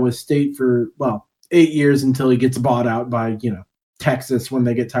at Iowa State for, 8 years until he gets bought out by, Texas when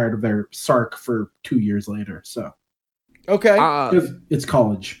they get tired of their Sark for 2 years later. So, okay. It's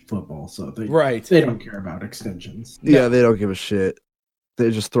college football, so they don't care about extensions. Yeah, they don't give a shit. They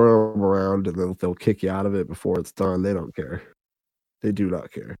just throw them around and then they'll kick you out of it before it's done. They don't care. They do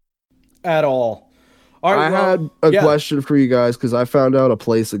not care. At all. I had a question for you guys because I found out a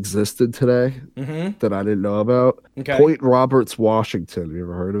place existed today that I didn't know about. Okay. Point Roberts, Washington. Have you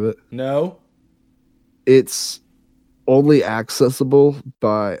ever heard of it? No. It's only accessible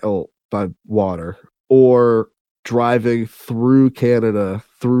by water or driving through Canada,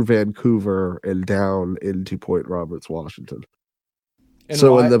 through Vancouver, and down into Point Roberts, Washington. And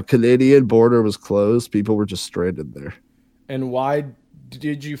so when the Canadian border was closed, people were just stranded there. And why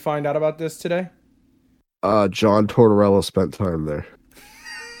did you find out about this today? John Tortorella spent time there.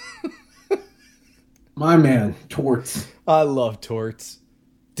 My man, Torts. I love Torts.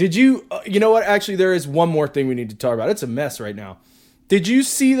 Did you, you know what? Actually, there is one more thing we need to talk about. It's a mess right now. Did you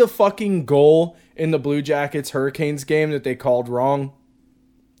see the fucking goal in the Blue Jackets Hurricanes game that they called wrong?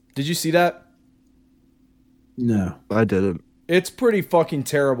 Did you see that? No. I didn't. It's pretty fucking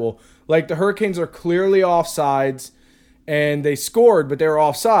terrible. Like, the Hurricanes are clearly offsides, and they scored, but they were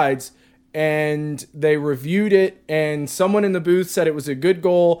offsides, and they reviewed it, and someone in the booth said it was a good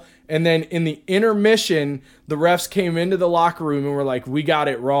goal, and then in the intermission, the refs came into the locker room and were like, we got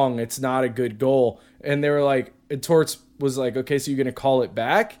it wrong. It's not a good goal. And they were like, and Torts was like, okay, so you're going to call it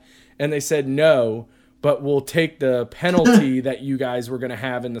back? And they said no, but we'll take the penalty that you guys were going to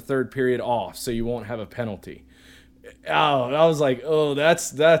have in the third period off, so you won't have a penalty. Oh, I was like, oh,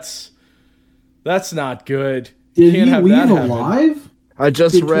 that's not good. Did he leave alive? I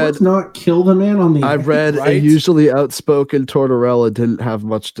just read. Did not kill the man on the. I read a usually outspoken Tortorella didn't have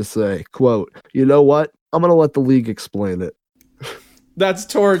much to say. Quote, you know what? I'm going to let the league explain it. That's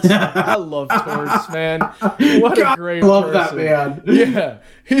Torts. I love Torts, man. What a great love person. That man. Yeah,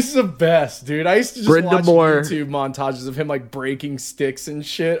 he's the best, dude. I used to just watch YouTube montages of him like breaking sticks and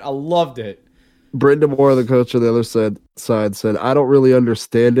shit. I loved it. Brenda Moore, the coach on the other side, said, I don't really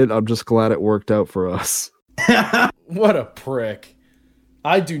understand it. I'm just glad it worked out for us. What a prick.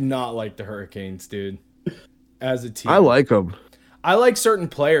 I do not like the Hurricanes, dude, as a team. I like them. I like certain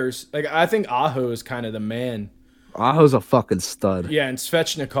players. Like, I think Aho is kind of the man. Aho's a fucking stud. Yeah, and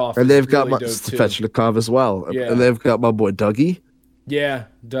Svechnikov and they've really got Svechnikov as well. Yeah. And they've got my boy Dougie. Yeah,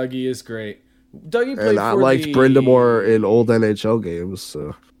 Dougie is great. Dougie played and I liked Brindamore in old NHL games.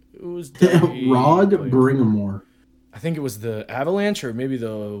 So. It was Rod Brindamore. I think it was the Avalanche or maybe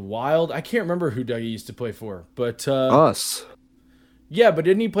the Wild. I can't remember who Dougie used to play for. But us. Yeah, but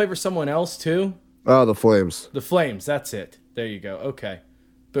didn't he play for someone else too? Oh, the Flames. The Flames, that's it. There you go. Okay.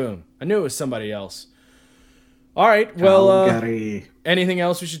 Boom. I knew it was somebody else. All right. Well, anything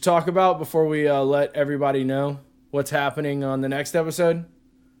else we should talk about before we let everybody know what's happening on the next episode?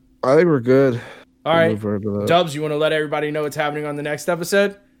 I think we're good. All right. Dubs, you want to let everybody know what's happening on the next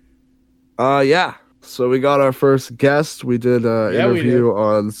episode? Yeah. So we got our first guest. We did an interview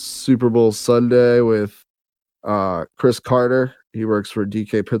on Super Bowl Sunday with Chris Carter. He works for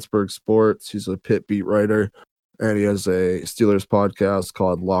DK Pittsburgh Sports. He's a Pitt beat writer, and he has a Steelers podcast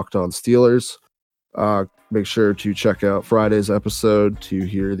called Locked On Steelers. Make sure to check out Friday's episode to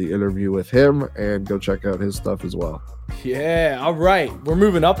hear the interview with him, and go check out his stuff as well. Yeah, all right. We're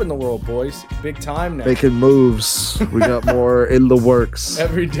moving up in the world, boys. Big time now. Making moves. We got more in the works.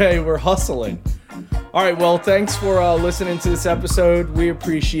 Every day we're hustling. All right, well, thanks for listening to this episode. We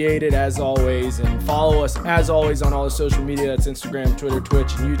appreciate it, as always. And follow us, as always, on all the social media. That's Instagram, Twitter,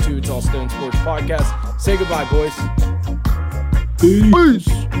 Twitch, and YouTube. It's all Stone Sports Podcast. Say goodbye, boys. Peace.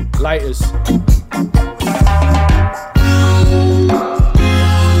 Lighters.